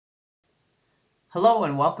Hello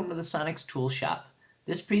and welcome to the Sonex Tool Shop.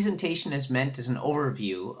 This presentation is meant as an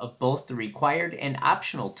overview of both the required and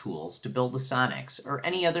optional tools to build a Sonex or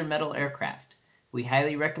any other metal aircraft. We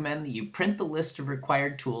highly recommend that you print the list of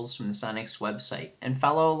required tools from the Sonex website and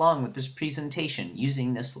follow along with this presentation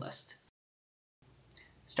using this list.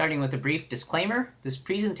 Starting with a brief disclaimer, this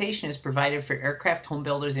presentation is provided for aircraft home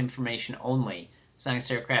builders information only.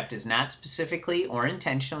 Sonex Aircraft is not specifically or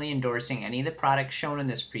intentionally endorsing any of the products shown in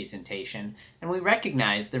this presentation, and we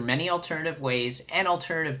recognize there are many alternative ways and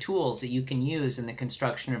alternative tools that you can use in the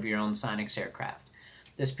construction of your own Sonex aircraft.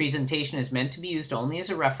 This presentation is meant to be used only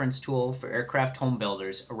as a reference tool for aircraft home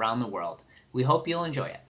builders around the world. We hope you'll enjoy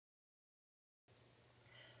it.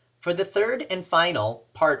 For the third and final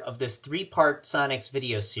part of this three-part Sonex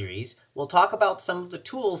video series, we'll talk about some of the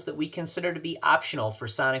tools that we consider to be optional for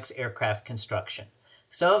Sonex aircraft construction.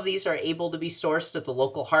 Some of these are able to be sourced at the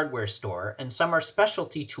local hardware store, and some are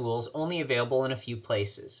specialty tools only available in a few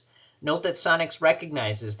places. Note that Sonex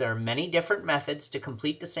recognizes there are many different methods to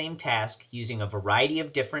complete the same task using a variety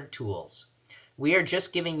of different tools. We are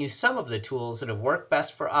just giving you some of the tools that have worked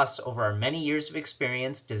best for us over our many years of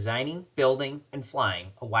experience designing, building, and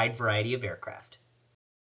flying a wide variety of aircraft.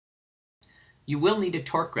 You will need a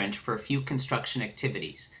torque wrench for a few construction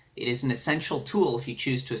activities. It is an essential tool if you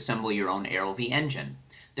choose to assemble your own AeroV engine.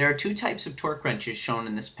 There are two types of torque wrenches shown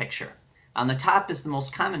in this picture. On the top is the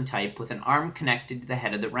most common type with an arm connected to the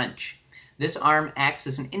head of the wrench. This arm acts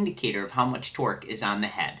as an indicator of how much torque is on the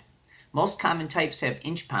head. Most common types have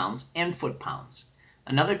inch-pounds and foot-pounds.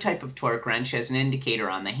 Another type of torque wrench has an indicator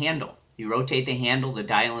on the handle. You rotate the handle to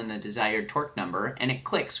dial in the desired torque number, and it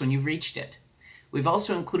clicks when you've reached it. We've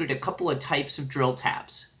also included a couple of types of drill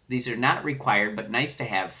taps. These are not required but nice to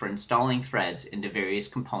have for installing threads into various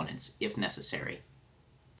components if necessary.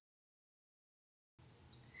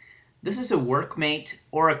 This is a workmate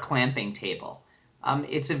or a clamping table.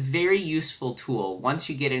 It's a very useful tool. Once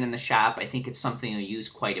you get it in the shop, I think it's something you'll use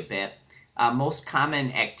quite a bit. Most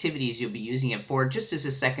common activities you'll be using it for just as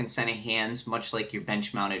a second set of hands, much like your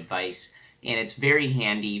bench-mounted vise, and it's very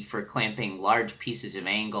handy for clamping large pieces of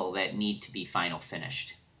angle that need to be final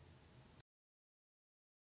finished.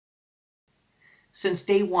 Since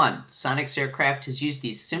day one, Sonex Aircraft has used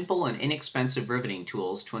these simple and inexpensive riveting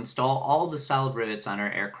tools to install all the solid rivets on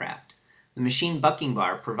our aircraft. The machine bucking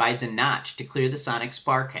bar provides a notch to clear the Sonex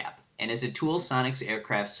bar cap, and is a tool Sonex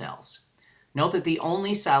Aircraft sells. Note that the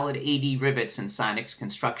only solid AD rivets in Sonex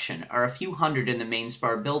construction are a few hundred in the main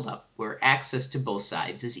spar buildup, where access to both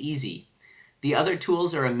sides is easy. The other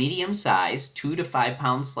tools are a medium-sized 2 to 5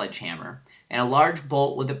 pound sledgehammer, and a large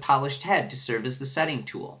bolt with a polished head to serve as the setting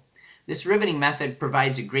tool. This riveting method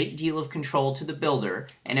provides a great deal of control to the builder,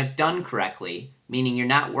 and if done correctly, meaning you're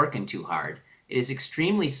not working too hard, it is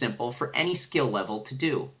extremely simple for any skill level to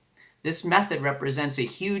do. This method represents a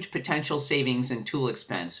huge potential savings in tool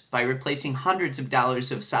expense by replacing hundreds of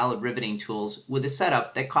dollars of solid riveting tools with a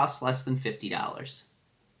setup that costs less than $50.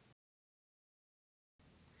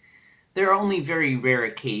 There are only very rare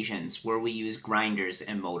occasions where we use grinders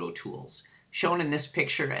and moto tools. Shown in this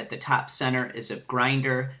picture at the top center is a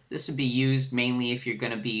grinder. This would be used mainly if you're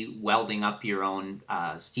going to be welding up your own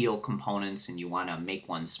steel components and you want to make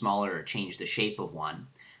one smaller or change the shape of one.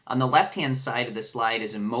 On the left-hand side of the slide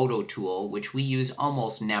is a moto tool, which we use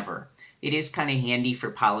almost never. It is kind of handy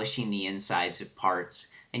for polishing the insides of parts,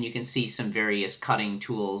 and you can see some various cutting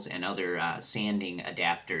tools and other sanding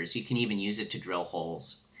adapters. You can even use it to drill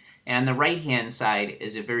holes. And on the right-hand side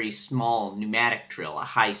is a very small pneumatic drill, a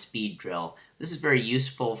high-speed drill. This is very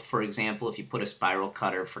useful, for example, if you put a spiral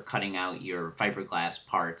cutter for cutting out your fiberglass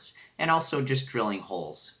parts, and also just drilling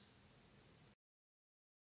holes.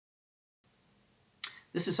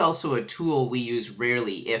 This is also a tool we use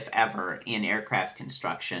rarely, if ever, in aircraft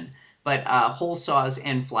construction. But hole saws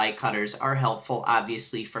and fly cutters are helpful,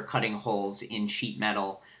 obviously, for cutting holes in sheet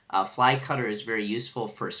metal. Fly cutter is very useful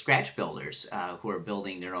for scratch builders who are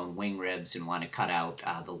building their own wing ribs and want to cut out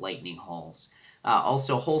the lightning holes.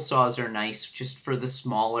 Also, hole saws are nice just for the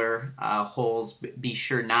smaller holes. Be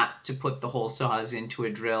sure not to put the hole saws into a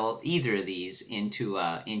drill, either of these, into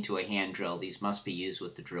a hand drill. These must be used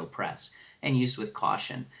with the drill press and used with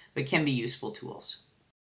caution, but can be useful tools.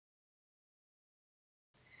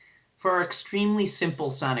 For our extremely simple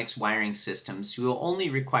Sonex wiring systems, you will only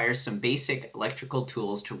require some basic electrical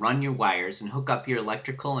tools to run your wires and hook up your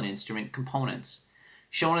electrical and instrument components.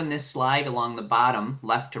 Shown in this slide along the bottom,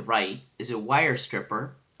 left to right, is a wire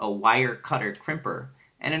stripper, a wire cutter crimper,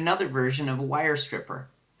 and another version of a wire stripper.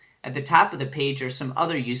 At the top of the page are some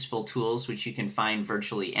other useful tools which you can find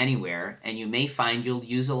virtually anywhere, and you may find you'll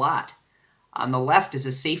use a lot. On the left is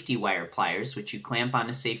a safety wire pliers, which you clamp on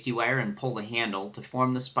a safety wire and pull the handle to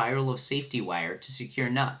form the spiral of safety wire to secure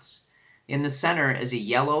nuts. In the center is a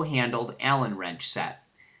yellow-handled Allen wrench set.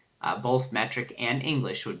 Both metric and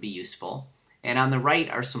English would be useful. And on the right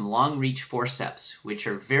are some long reach forceps, which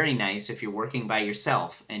are very nice if you're working by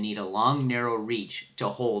yourself and need a long, narrow reach to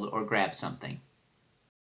hold or grab something.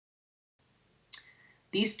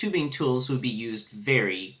 These tubing tools would be used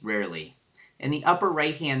very rarely. In the upper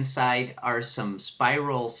right-hand side are some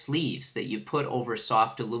spiral sleeves that you put over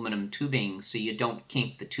soft aluminum tubing so you don't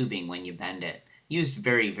kink the tubing when you bend it. Used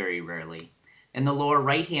very, very rarely. In the lower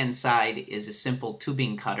right-hand side is a simple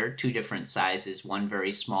tubing cutter, two different sizes, one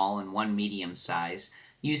very small and one medium size,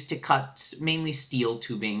 used to cut mainly steel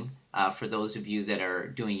tubing. For those of you that are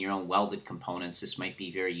doing your own welded components, this might be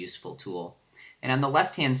a very useful tool. And on the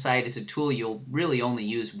left-hand side is a tool you'll really only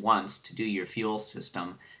use once to do your fuel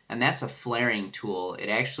system, and that's a flaring tool. It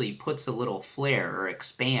actually puts a little flare or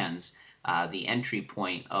expands the entry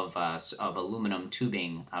point of aluminum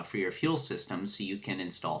tubing for your fuel system so you can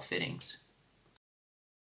install fittings.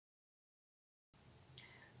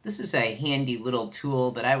 This is a handy little tool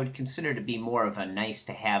that I would consider to be more of a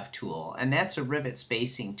nice-to-have tool, and that's a rivet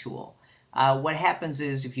spacing tool. What happens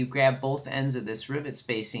is if you grab both ends of this rivet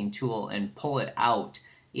spacing tool and pull it out,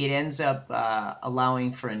 it ends up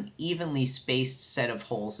allowing for an evenly spaced set of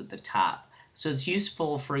holes at the top. So it's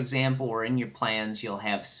useful, for example, where in your plans you'll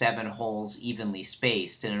have 7 holes evenly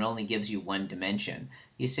spaced and it only gives you one dimension.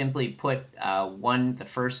 You simply put the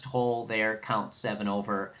first hole there, count 7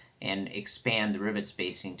 over, and expand the rivet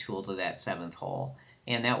spacing tool to that 7th hole.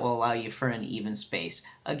 And that will allow you for an even space.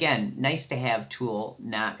 Again, nice to have tool,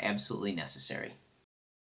 not absolutely necessary.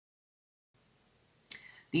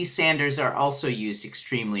 These sanders are also used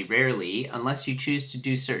extremely rarely unless you choose to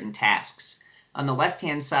do certain tasks. On the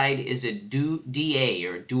left-hand side is a DA,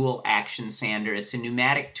 or dual action sander. It's a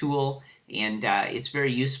pneumatic tool, and it's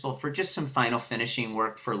very useful for just some final finishing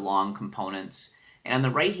work for long components. And on the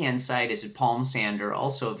right-hand side is a palm sander,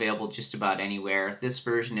 also available just about anywhere. This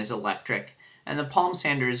version is electric. And the palm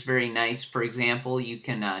sander is very nice. For example, you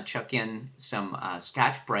can chuck in some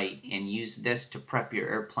Scotch-Brite and use this to prep your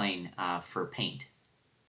airplane for paint.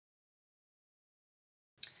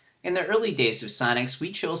 In the early days of Sonex,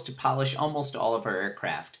 we chose to polish almost all of our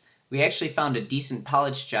aircraft. We actually found a decent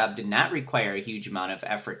polish job did not require a huge amount of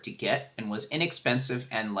effort to get and was inexpensive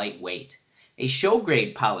and lightweight. A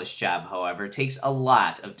show-grade polish job, however, takes a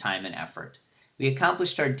lot of time and effort. We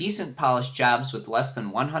accomplished our decent polish jobs with less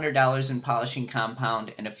than $100 in polishing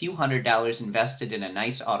compound and a few $100 invested in a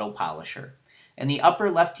nice auto polisher. In the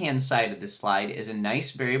upper left-hand side of the slide is a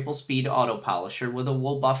nice variable speed auto polisher with a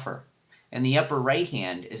wool buffer. In the upper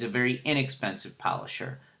right-hand is a very inexpensive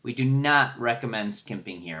polisher. We do not recommend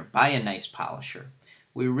skimping here. Buy a nice polisher.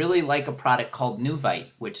 We really like a product called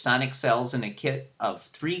Nuvite, which Sonex sells in a kit of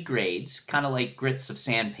 3 grades, kind of like grits of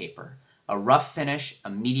sandpaper. A rough finish, a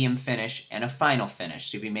medium finish, and a final finish.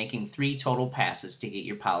 So you'll be making 3 total passes to get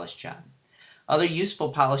your polish job. Other useful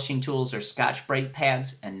polishing tools are Scotch-Brite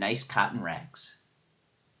pads and nice cotton rags.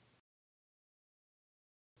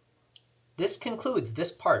 This concludes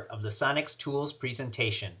this part of the Sonex Tools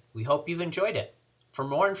presentation. We hope you've enjoyed it. For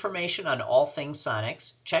more information on all things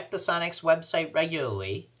Sonex, check the Sonex website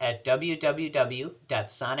regularly at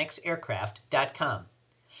www.sonexaircraft.com.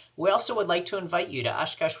 We also would like to invite you to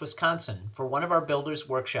Oshkosh, Wisconsin for one of our builders'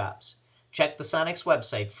 workshops. Check the Sonex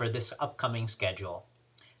website for this upcoming schedule.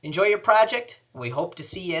 Enjoy your project, and we hope to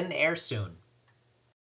see you in the air soon.